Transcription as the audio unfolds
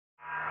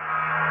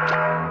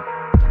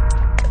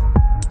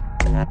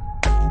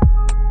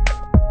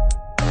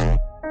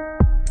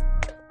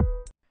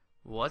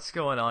What's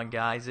going on,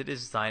 guys? It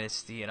is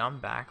Dynasty, and I'm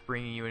back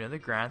bringing you another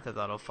Grand Theft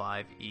Auto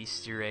 5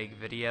 Easter egg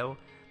video.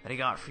 That I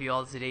got for you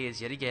all today is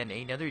yet again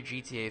another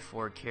GTA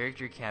 4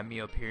 character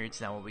cameo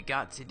appearance. Now what we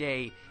got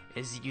today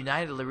is the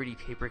United Liberty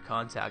Paper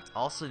Contact,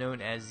 also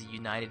known as the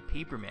United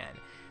Paperman.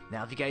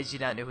 Now if you guys do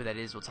not know who that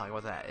is, we'll talk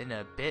about that in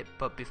a bit,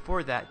 but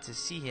before that, to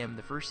see him,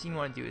 the first thing you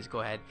want to do is go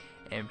ahead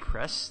and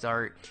press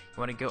start. You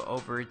want to go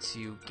over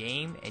to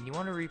game, and you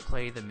want to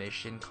replay the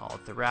mission called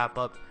the wrap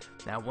up.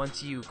 Now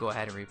once you go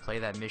ahead and replay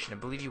that mission, I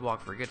believe you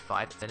walk for a good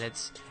 5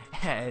 minutes,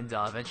 and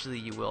eventually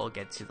you will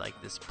get to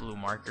like this blue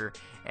marker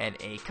and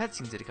a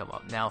cutscene to come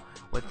up. Now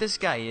what this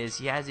guy is,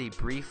 he has a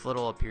brief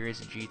little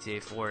appearance in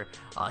GTA 4.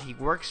 He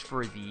works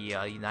for the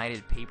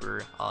United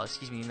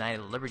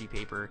Liberty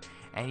Paper,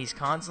 and he's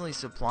constantly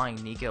supplying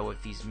Nico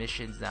with these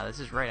missions. Now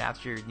this is right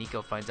after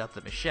Nico finds out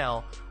that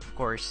Michelle, of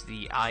course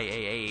the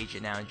IAA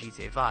agent now in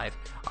GTA 5,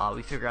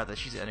 we figure out that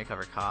she's an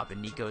undercover cop,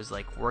 and Nico's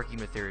like working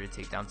with her to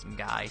take down some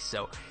guys.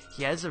 So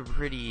he has a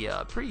pretty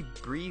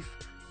brief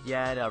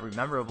yet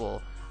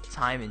memorable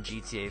time in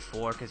GTA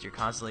 4 because you're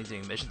constantly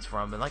doing missions for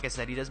him. And like I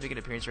said, he does make an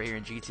appearance right here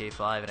in GTA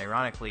 5, and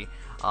ironically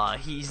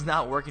he's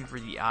not working for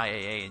the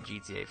IAA in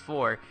GTA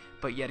 4,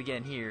 but yet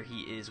again here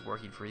he is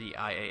working for the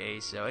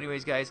IAA. So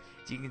anyways guys,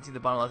 as you can see the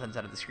bottom left hand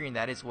side of the screen,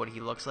 that is what he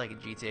looks like in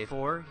GTA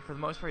 4. For the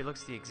most part he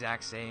looks the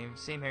exact same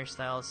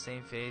hairstyle,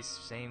 same face,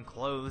 same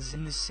clothes,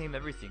 and the same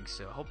everything.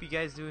 So I hope you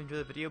guys do enjoy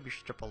the video. Be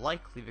sure to drop a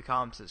like, leave a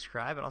comment,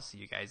 subscribe, and I'll see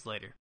you guys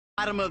later.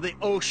 Bottom of the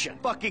ocean.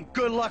 Fucking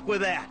good luck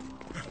with that.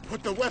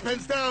 Put the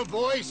weapons down,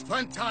 boys.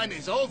 Fun time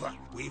is over.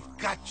 We've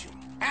got you.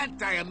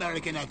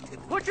 Anti-American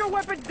activity. Put your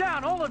weapons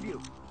down, all of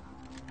you!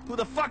 Who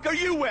the fuck are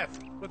you with?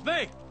 With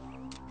me!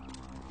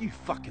 You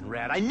fucking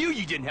rat. I knew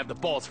you didn't have the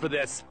balls for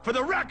this. For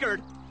the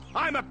record,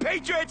 I'm a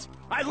patriot.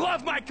 I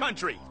love my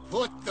country.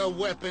 Put the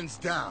weapons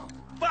down.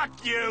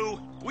 Fuck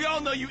you! We all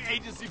know you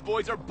agency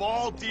boys are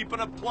ball deep in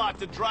a plot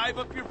to drive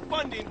up your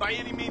funding by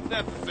any means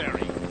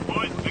necessary.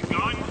 Put the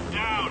guns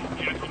down,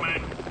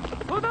 gentlemen.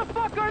 Who the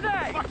fuck are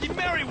they? Fucking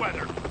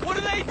Merryweather! What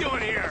are they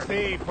doing here?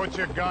 Steve, put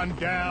your gun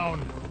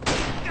down.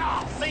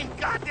 Oh, same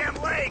goddamn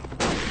leg!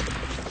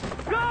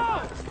 Go!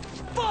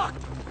 Fuck!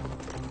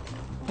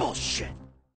 Bullshit.